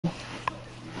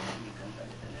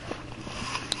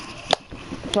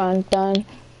Dun, dun.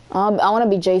 I want to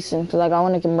be Jason, cause like I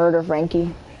want to murder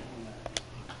Frankie.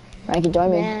 Frankie,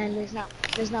 join me. Man,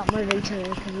 let's not murder each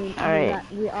other, cause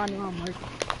we all know how murder.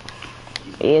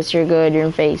 Yes, you're good. You're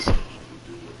in face.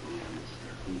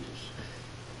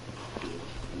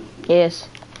 Yes.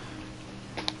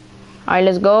 All right,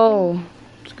 let's go.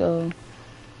 Let's go.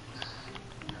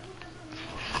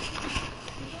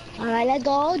 Alright, let's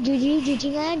go.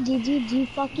 GG, man. GG,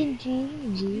 fucking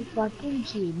G fucking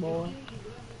G, boy.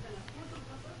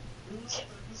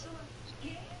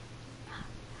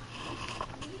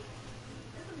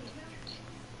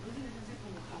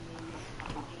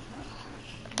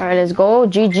 All right, let's go.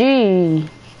 GG.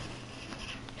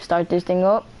 Start this thing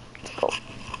up. Let's go.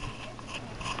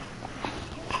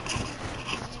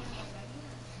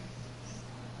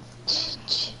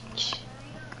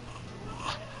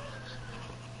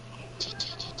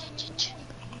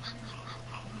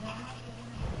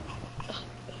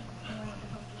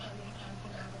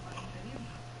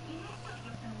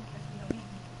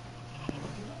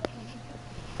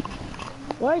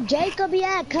 Where Jacob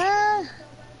at, huh?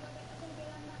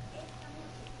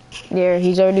 There,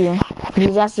 he's already on.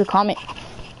 He's asked to comment.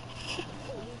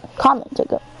 Comment,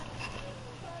 Jacob.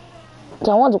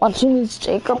 Someone's watching this,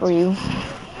 Jacob, or you?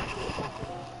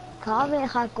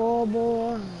 Comment,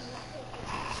 Jacobo.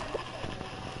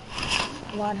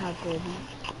 What, Jacobi?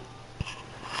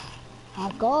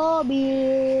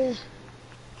 Jacobi.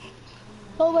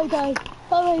 Oh my god.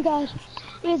 Oh my god.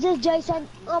 Is this Jason?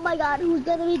 Oh my god, who's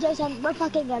gonna be Jason? We're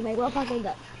fucking good, mate. We're fucking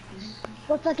good.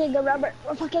 We're fucking good, Robert.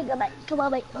 We're fucking good, mate. Come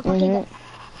on, mate. We're fucking good.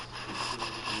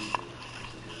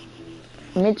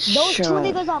 Those two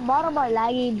niggas on bottom are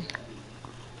lagging.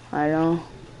 I know.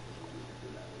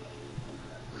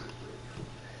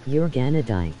 You're gonna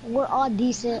die. We're all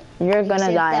decent. You're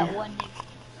gonna die.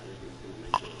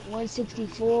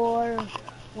 164,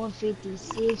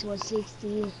 156,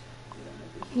 160.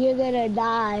 You're gonna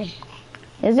die.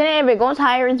 Isn't it if it goes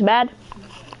higher, it's bad?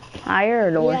 Higher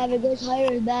or lower? Yeah, if it goes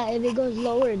higher, it's bad. If it goes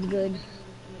lower, it's good.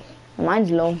 Mine's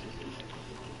low.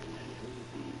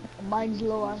 Mine's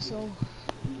low also.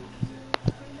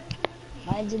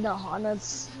 Mine's in the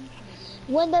hundreds.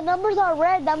 When the numbers are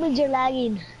red, that means you're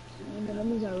lagging. When the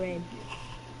numbers are red.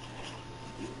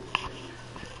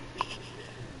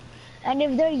 And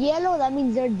if they're yellow, that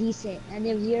means they're decent. And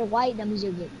if you're white, that means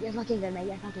you're good. You're fucking good, man.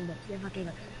 You're fucking good. You're fucking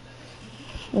good.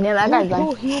 Yeah, that guy's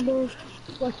Cool humor.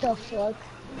 What the fuck?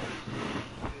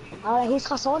 Alright, who's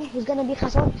Hassan? Who's gonna be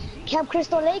Hassan? Camp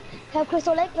Crystal Lake? Camp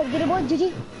Crystal Lake? Let's get it, boy.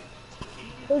 GG.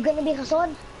 Who's gonna be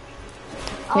Hassan?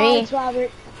 Oh, it's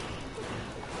Robert.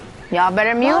 Y'all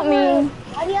better mute Robert, me.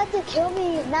 why do you have to kill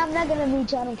me? Nah, I'm not gonna mute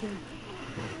you. I don't care.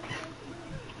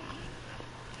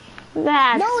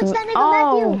 That's... No, it's that nigga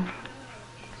Matthew.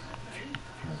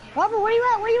 Robert, where you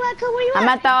at? Where you at? Where you at? I'm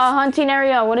at the hunting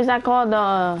area. What is that called?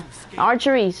 The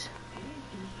archeries.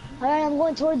 Alright, I'm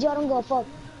going towards you. I don't give a fuck.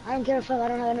 I don't care if I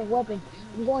don't have any weapon.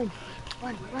 I'm going.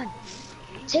 Run, run.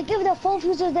 Check if the phone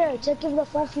fuse is there. Check if the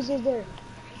phone fuse is there.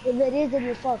 If it is, then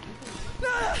you're fucked.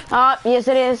 Oh, yes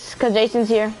it is. Cause Jason's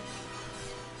here.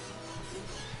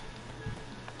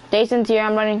 Jason's here.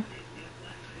 I'm running.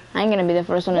 I ain't gonna be the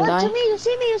first one to die. Run to me. You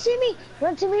see me. You see me.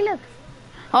 Run to me. Look.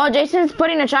 Oh, Jason's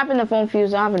putting a trap in the phone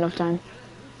fuse. I have enough time.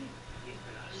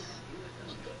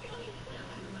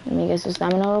 Let me get some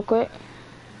stamina real quick.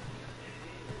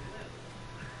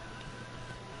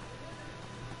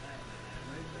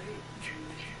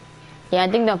 Yeah,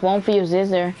 I think the phone fuse is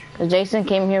there. Cause Jason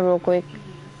came here real quick.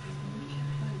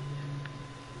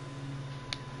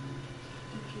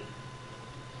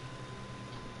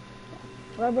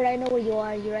 Robert, I know where you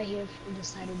are. You're right here on the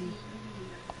side of me.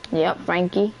 Yep,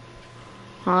 Frankie.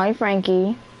 Hi,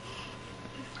 Frankie.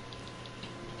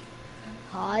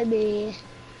 Hi, B.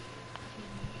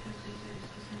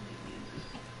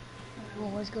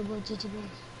 Oh, let's go, GG.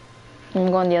 I'm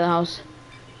gonna go in the other house.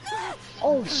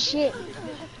 Oh, shit.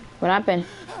 What happened?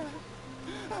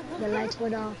 The lights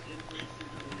went off.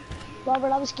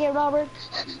 Robert, I'm scared, Robert.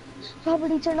 Robert,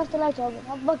 he turned off the lights, Robert.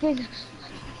 I'm fucking...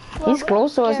 He's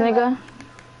close to us, nigga.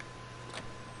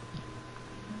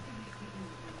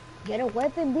 Get a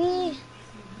weapon, B.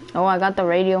 Oh, I got the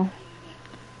radio.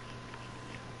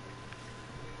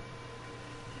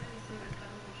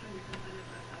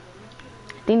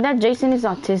 I think that Jason is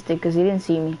autistic because he didn't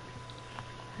see me.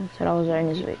 That's what I was right in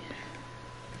his way.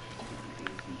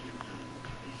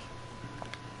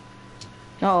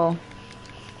 Uh-oh.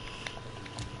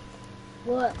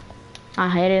 What? I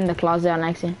hid it in the closet on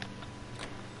accident.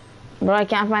 Bro, I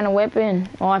can't find a weapon.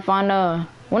 Oh, I found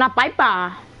una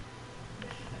pipa.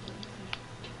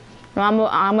 No,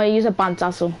 I'm gonna use a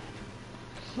panzazo.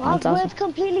 Fuck, bro, it's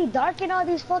completely dark in all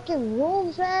these fucking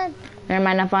rooms, man. Never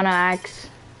mind, I found an axe.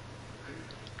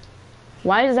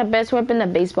 Why is the best weapon the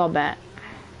baseball bat?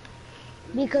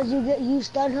 Because you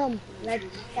stun him. Like,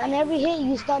 on every hit,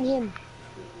 you stun him.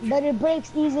 But it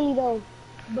breaks easily, though.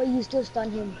 But you still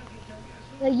stun him.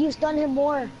 Like, you stun him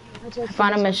more. That's what I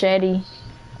found a machete.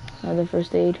 Another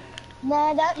first aid.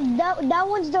 Nah, that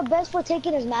one's the best for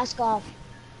taking his mask off.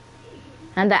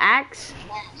 And the axe?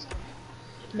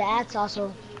 The axe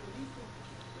also.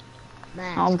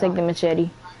 I'll take the machete.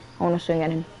 I want to swing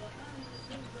at him.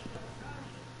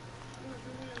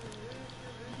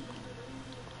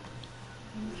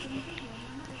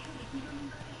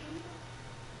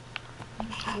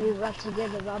 We rock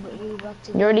together, Robert. We rock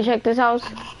together. You already checked this house?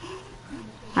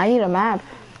 I need a map.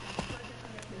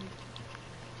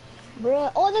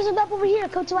 Bruh. Oh, there's a map over here.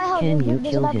 Come to my house. Can you There's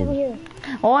a kill map him? over here.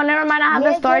 Oh, never mind. I have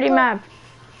the starting map.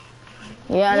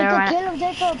 Yeah, You never can kill mind.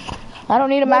 him, Jacob. I don't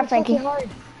need a map, It's fucking Frankie. hard.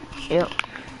 Yep.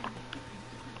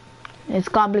 It's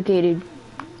complicated.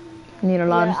 You need a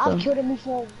lot of I've stuff. killed him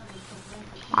before.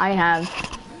 I have.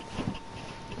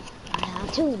 I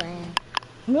have too, man.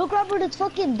 Look, Robert, it's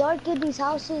fucking dark in these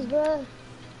houses, bro.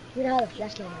 We don't have a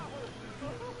flashlight on.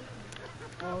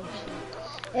 Oh,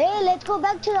 shit. Hey, let's go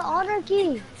back to the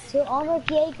Anarchy. To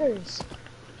Anarchy Acres.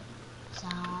 So,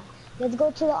 let's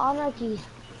go to the Anarchy.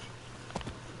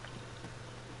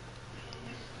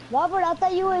 Robert, I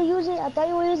thought you were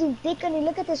using thick honey.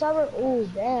 Look at this, Robert. Oh,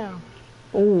 damn.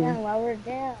 Ooh. Damn, Robert,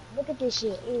 damn. Look at this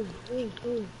shit. Ooh, ooh,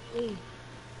 ooh, ooh.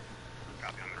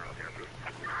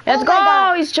 Let's Oh my go!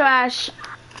 God. He's trash.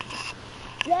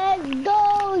 Let's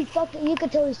go! You can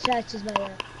tell he's trash just by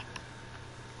that.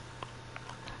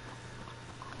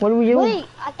 What do we do? Wait,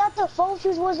 I thought the phone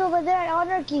fuse was over there at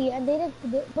Anarchy, and they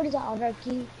didn't. What is that,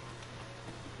 Anarchy?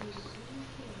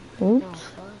 Oops.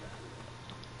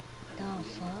 The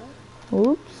fuck?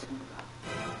 Oops.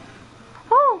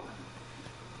 Oh.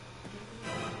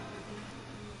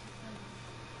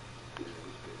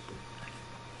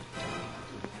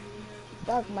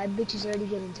 Fuck, my bitch is already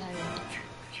getting tired.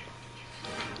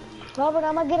 Robert,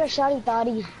 I'm gonna get a shotty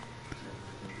thotty.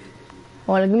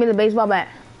 Oh, give me the baseball bat.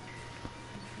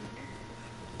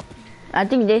 I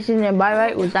think Jason's nearby,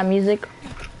 right? With that music.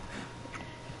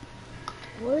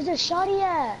 Where's the shotty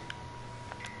at?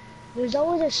 There's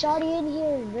always a shotty in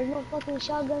here. There's no fucking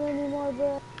shotgun anymore,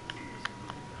 bruh.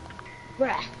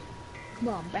 Bruh. Come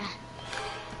on, bruh.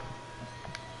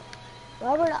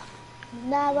 Robert,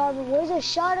 nah, Robert, where's the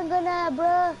shotgun at,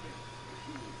 bruh?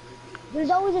 There's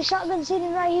always a shotgun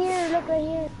sitting right here. Look right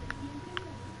here.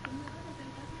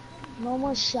 No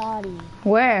more shotty.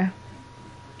 Where?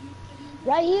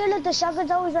 Right here, look, the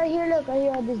shotgun's always right here. Look, right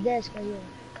here on this desk, right here.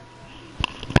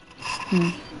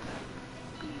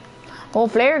 Oh,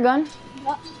 flare gun.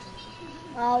 Oh,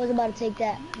 I was about to take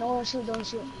that. No, don't shoot, don't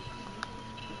shoot.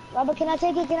 Robert, can I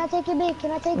take it? Can I take it, big?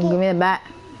 Can I take Give it? me the bat.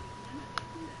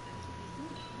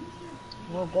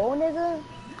 We'll go, nigga.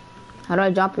 How do I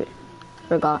drop it?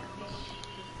 Forgot.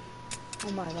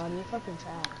 Oh my god, you're fucking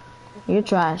trash. You're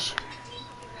trash.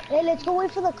 Hey, let's go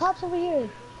wait for the cops over here.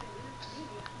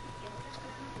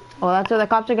 Oh, that's where the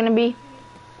cops are gonna be?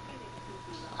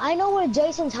 I know where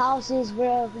Jason's house is,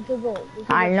 bro. We could go. We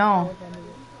could I go know. with them.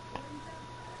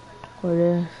 Where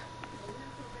it is?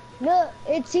 Look,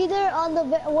 it's either on the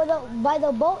where the by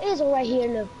the boat is or right here.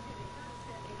 Look.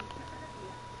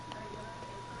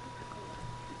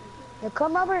 Now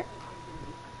come, Robert.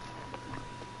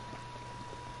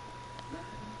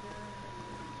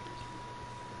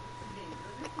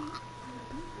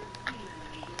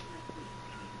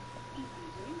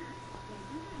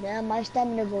 Yeah, my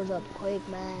stamina goes up quick,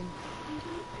 man.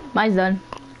 Mine's done.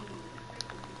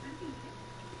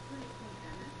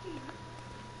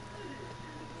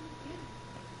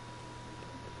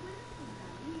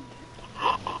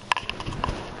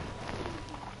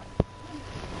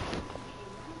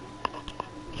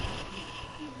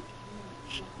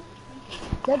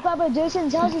 Look, Papa,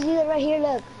 Jason's house is either right here,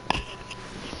 look.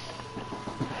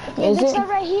 Is If it's it? not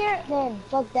right here, then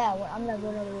fuck that. I'm not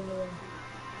going all the way over there.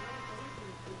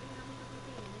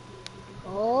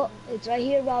 Oh, it's right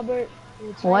here, Robert.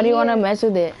 It's Why right do you want to here. mess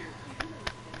with it?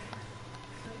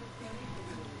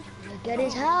 Look at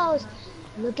his house.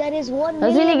 Look at his $1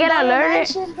 Doesn't million he get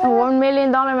alerted? mansion, A bro. $1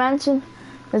 million mansion?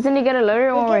 Doesn't he get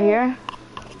alerted when Look we're at here?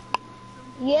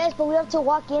 Yes, but we have to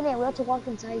walk in it. We have to walk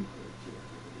inside.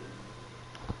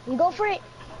 You go for it.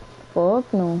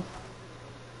 Fuck no.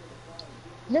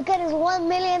 Look at his $1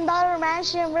 million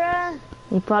mansion, bruh.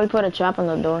 He probably put a trap on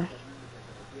the door.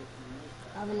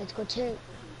 Okay, let's go check.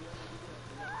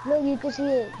 Look, you can see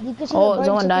it. You can see Oh, the burnt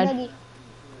someone chicken died. nugget.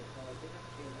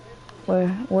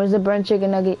 Where's the burnt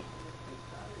chicken nugget?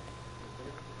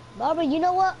 Robert, you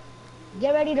know what?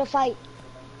 Get ready to fight.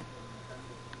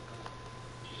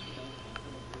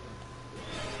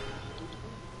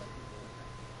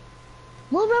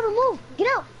 Move, Robert, move! Get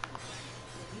out!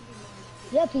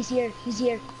 Yep, he's here. He's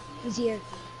here. He's here.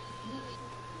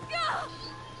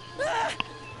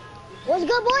 What's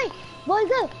good, boy? What's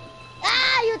good?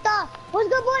 Ah, you thought. What's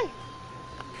good, boy?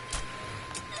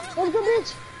 What's good,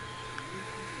 bitch?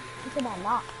 Look at that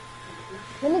knock.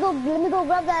 Let me go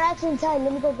grab that axe inside.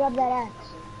 Let me go grab that axe.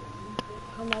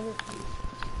 Come on.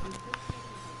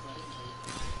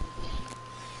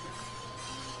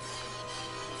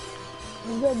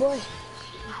 What's good, boy?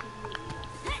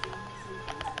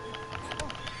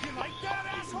 You like that,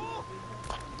 asshole?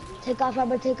 Take off,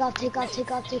 Robert. Take off. Take off.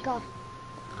 Take off. Take off.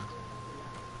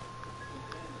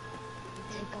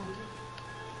 Take off.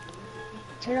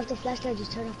 Turn off the flashlight.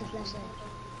 Just turn off the flashlight.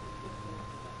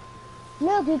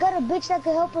 Look, we got a bitch that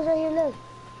can help us right here. Look.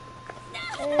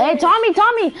 Hey,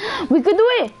 Tommy, we could do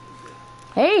it.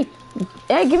 Hey,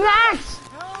 give me the axe.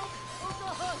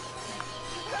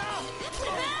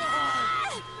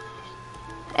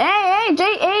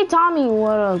 Hey, Tommy,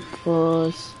 what a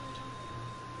puss.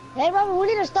 Hey, Robert, we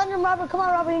need to stun him, Robert. Come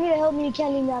on, Robert, you need to help me. You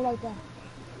can't leave me out like that.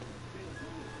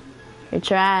 You're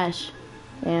trash.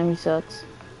 Damn, he sucks.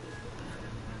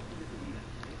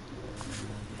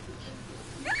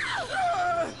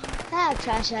 Ah,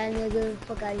 trash ass nigga.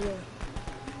 Fuck out of here.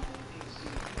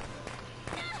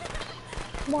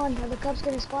 Come on, the cup's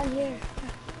gonna spawn here.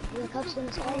 The cup's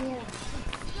gonna spawn here.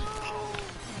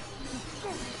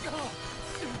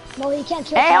 No, he can't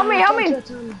kill Hey, help Tommy. me, help me. He can't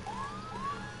kill Tommy.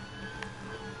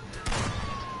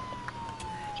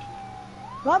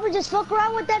 Robert, just fuck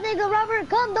around with that nigga, Robert.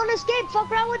 Come, don't escape.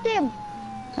 Fuck around with him.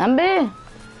 I'm big.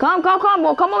 Come.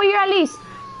 Well, come over here at least.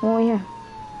 Come over here.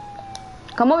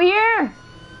 Come over here.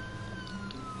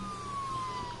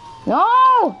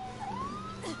 No.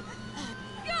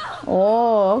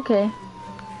 Oh, okay.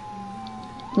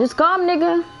 Just come,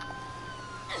 nigga.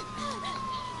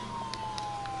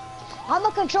 I'ma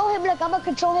control him, look, I'ma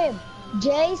control him.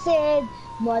 Jason,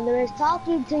 mother is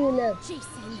talking to you, look.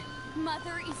 Jason,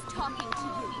 mother is talking to you.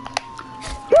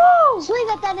 Woo! Swing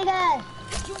at that nigga.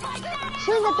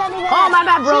 Swing at that nigga. Oh, my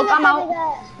bad, bro. Swing at I'm that out.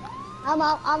 nigga.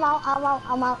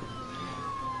 I'm out.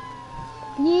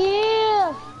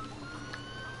 Yeah.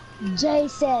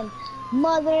 Jason,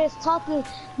 mother is talking.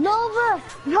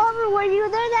 Robert, were you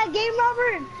there that game,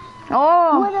 Robert?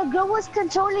 Oh. When a girl was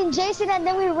controlling Jason and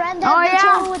then we ran that Oh, bitch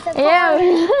yeah. over with the car. Yeah.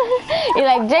 You're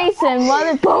like, Jason,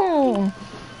 mother, boom.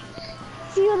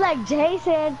 She was like,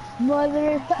 Jason,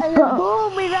 mother, and then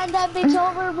boom, we ran that bitch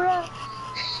over, bro.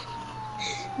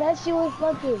 That shit was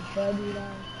fucking funny,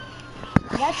 man.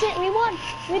 That's it, we won.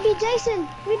 We beat Jason.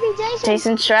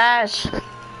 Jason's trash.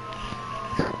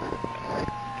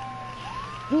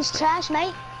 He's trash,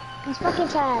 mate. He's fucking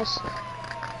trash.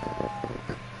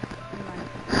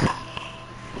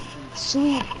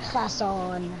 Sweet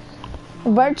fason.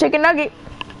 Burnt chicken nugget.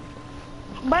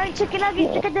 Burn chicken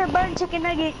nugget. Look at that burn chicken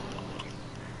nugget.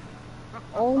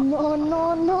 Oh no.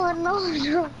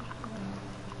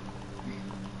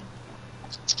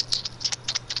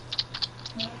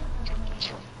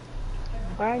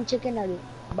 Burn chicken nugget.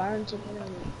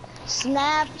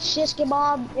 Snap, shish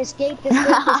kebab, escape,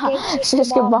 Shish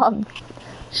kebab.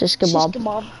 Shish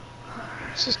kebab.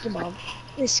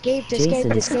 Escape,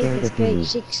 Jason is scared of me.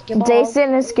 shish kebab.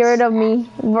 Jason is scared of me,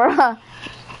 bruh.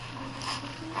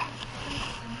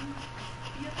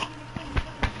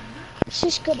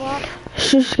 Shish kebab.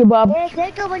 Shish kebab. Hey,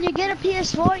 Jacob, when you get a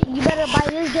PS4, you better buy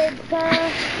this game,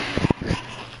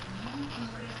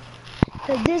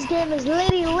 cause this game is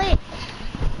litty lit.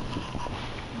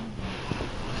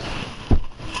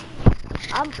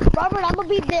 Robert, I'm gonna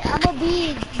be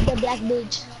the black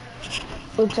bitch.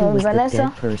 Which Who was the Vanessa?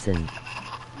 dead person?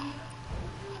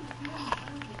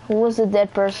 Who was the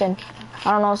dead person?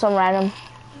 I don't know, some random.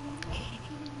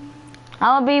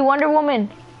 I'm gonna be Wonder Woman.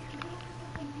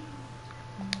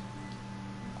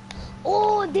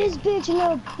 Oh, this bitch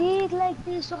look big like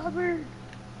this, Robert.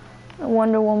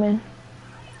 Wonder Woman.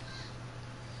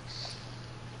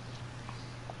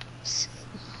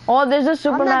 Oh, there's a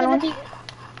Superman one.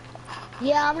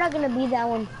 Yeah, I'm not gonna be that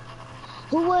one.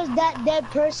 Who was that dead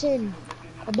person?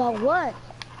 About what?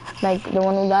 Like the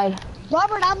one who died.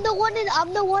 Robert, I'm the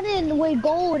one in with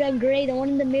gold and gray, the one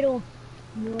in the middle.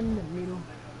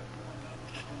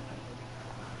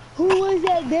 Who was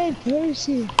that dead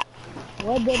person?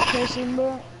 What dead person,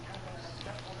 bro?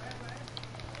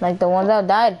 Like the one that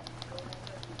died.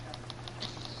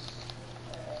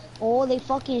 Oh, they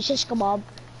fucking shish kebab.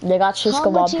 They got shish How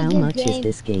much kebab. How is this much is game?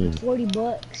 this game? 40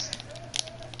 bucks.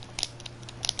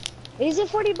 Is it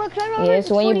 40 bucks, right, Robert? Yeah,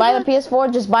 so when you It's buy the 40 bucks?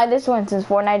 PS4, just buy this one since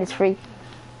Fortnite is free.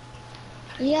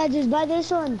 Yeah, just buy this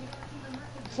one.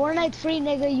 Fortnite free,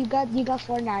 nigga. You got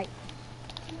Fortnite.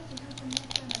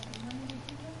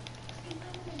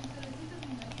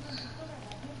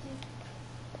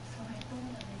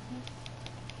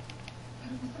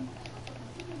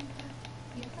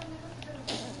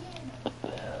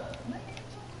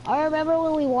 I remember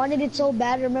when we wanted it so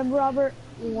bad. Remember, Robert?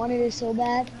 We wanted it so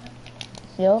bad.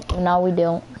 Yep, now we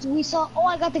don't. We saw. Oh,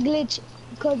 I got the glitch.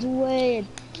 Cause wait,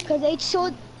 cause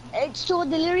H2O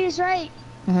delirious, right?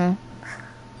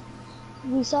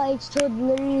 We saw H2O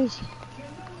delirious.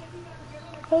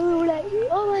 And we were like,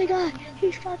 oh my god,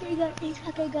 he's fucking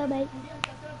good, mate.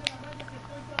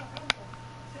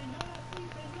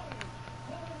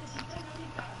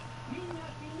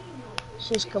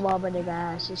 Shish kebab in the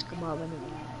gas, shish kebab in the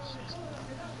gas.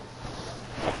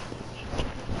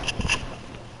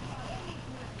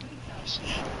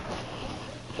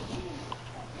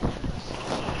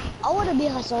 I wanna be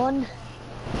Hassan.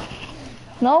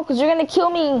 No, because you're going to kill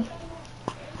me.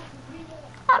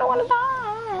 I don't want to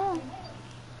die.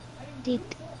 Dick.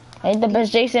 Ain't the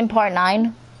best Jason part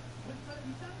 9?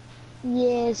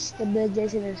 Yes, the best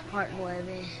Jason is part 1,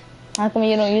 man. How come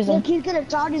you don't use them? Look, he's gonna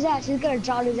drown his ass. He's gonna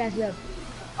drown his ass. Look.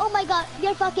 Oh my god,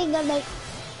 you're fucking good, mate.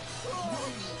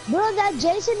 Bro, that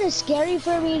Jason is scary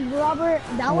for me, Robert.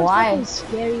 That one's Why? fucking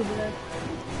scary, bro.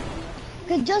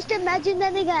 Cause just imagine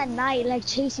that nigga at night, like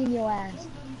chasing your ass.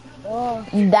 Oh,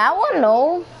 That one,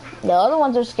 no. The other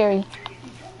ones are scary.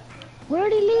 where are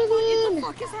they What leaving? the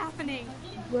fuck is happening?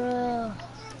 Bro.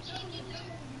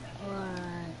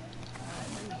 Alright.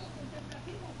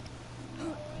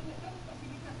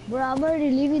 Bro, I'm already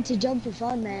leaving to jump for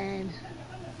fun, man.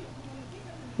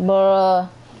 But,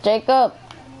 Jacob.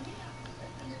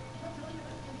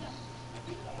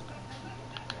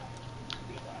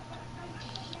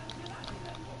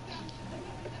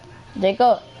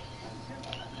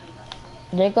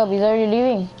 Jacob, he's already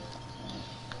leaving.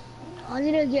 I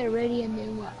need to get ready and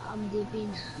then I'm dipping.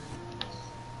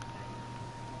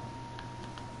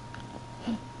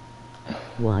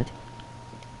 What?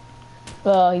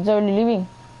 He's already leaving.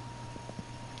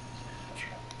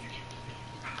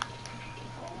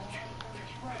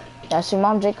 That's your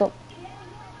mom, Jacob.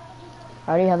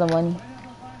 I already have the money.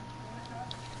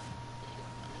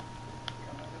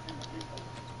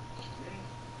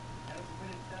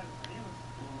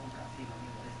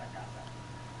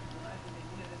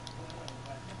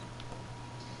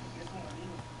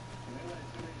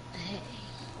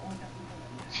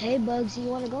 Hey, Bugs, you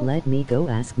wanna go? Let me go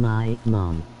ask my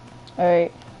mom.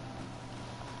 Alright.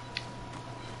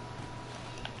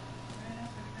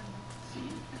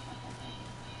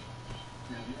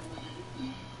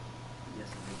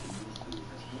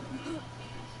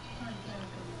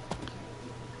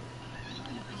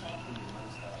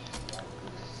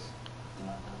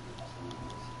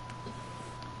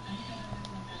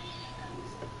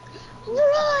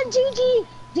 Run, GG!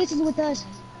 Jason's with us.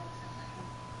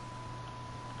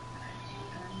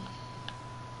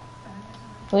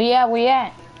 Where you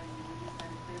at?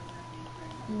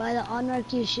 By the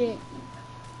anarchy shit.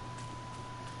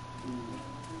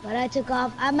 But I took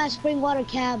off. I'm at Springwater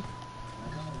Cab.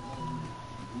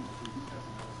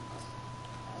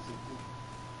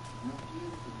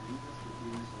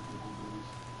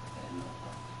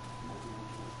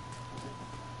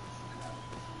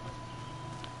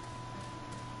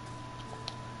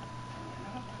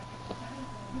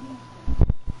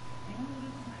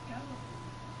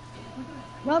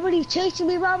 Robert, he's chasing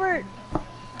me, Robert.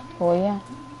 Oh yeah.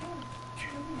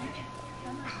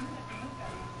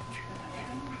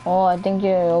 Oh, I think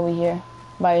you're over here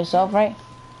by yourself, right?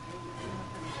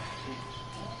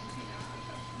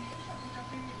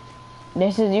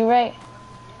 This is you, right?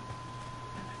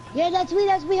 Yeah, that's me,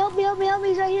 that's me. Help me, help me, help me.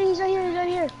 He's right here, he's right here, he's right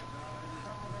here.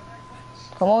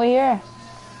 Come over here.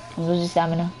 I'm losing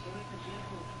stamina.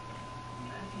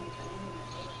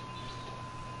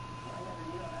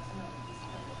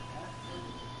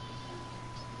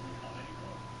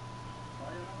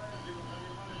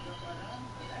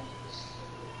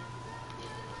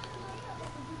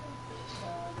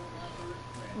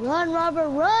 Run, Robert,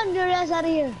 run your ass out of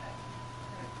here.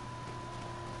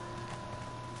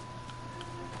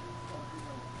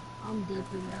 I'm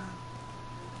dipping now.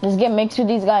 Just get mixed with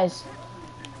these guys.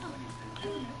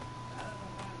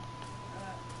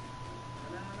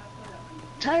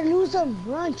 Try to lose him.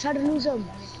 Run, try to lose him.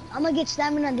 I'm gonna get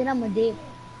stamina and then I'm gonna dip.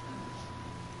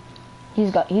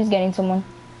 He's getting someone.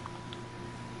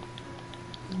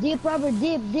 Dip, Robert,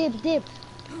 dip, dip, dip.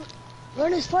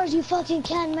 Run as far as you fucking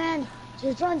can, man.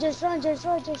 Just run, just run, just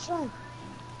run, just run.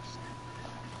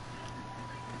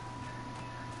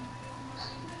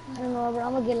 I don't know, Robert.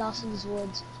 I'm gonna get lost in these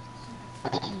woods.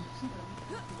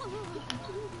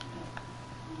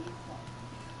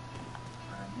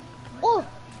 Oh!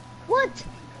 What?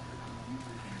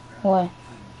 What?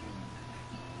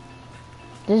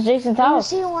 This is Jason's I'm house.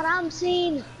 seeing what I'm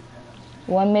seeing.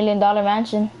 $1 million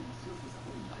mansion.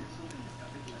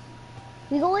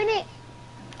 We go in it.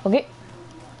 Okay.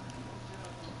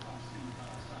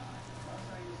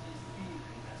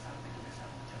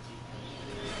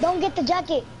 Don't get the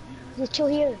jacket. Just chill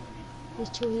here.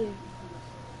 Just chill here.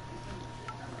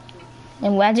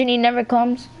 Imagine he never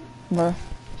comes. Bro.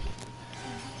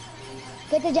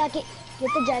 Get the jacket. Get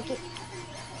the jacket.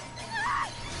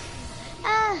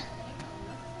 Ah.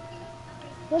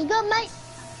 What's good, mate?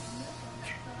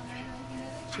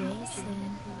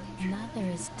 Jason, Mother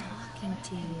is talking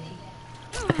to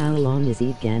you. How long is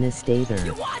he gonna stay there?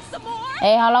 You want some more?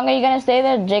 Hey, how long are you gonna stay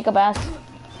there? Jacob asked.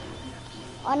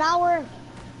 An hour.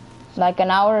 Like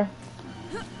an hour.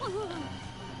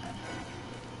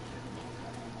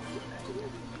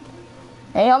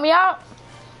 Hey, help me out.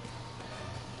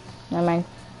 Never mind.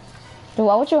 Dude,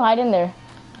 why would you hide in there?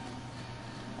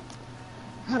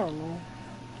 I don't know.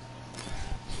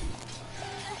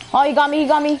 Oh, he got me, he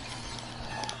got me.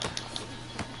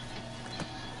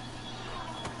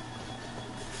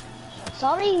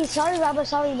 Sorry, Robert.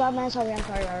 Sorry, Batman. Sorry, I'm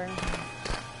sorry, Robert.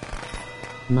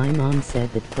 My mom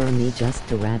said that for me just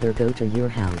to rather go to your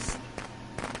house.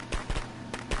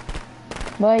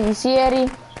 Boy, you see,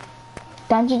 Eddie?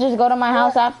 Can't you just go to my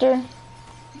house after?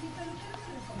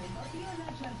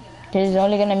 Cause it's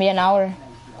only gonna be an hour.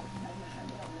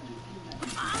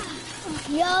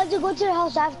 Yeah, I'll just go to your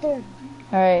house after.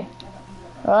 Alright.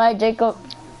 Alright, Jacob.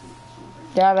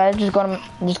 Yeah, better just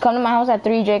come to my house at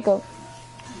 3, Jacob.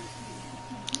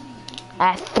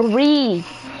 At 3,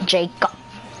 Jacob.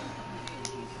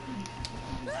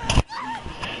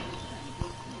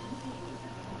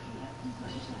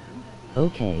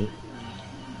 Okay.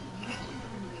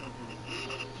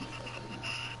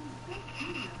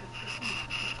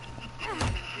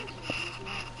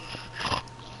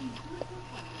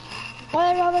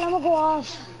 Alright, Robert, I'm gonna go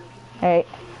off. Alright.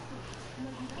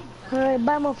 Alright,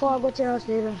 bye, my phone. I'll go to your house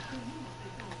later.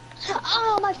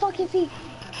 Oh, my fucking feet.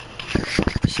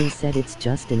 She said it's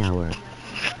just an hour.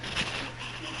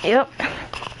 Yep.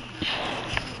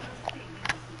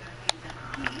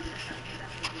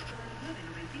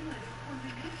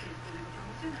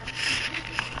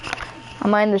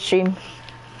 I'm in the stream.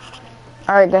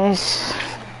 Alright, guys.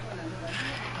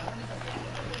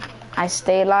 I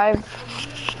stay live.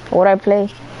 What I play?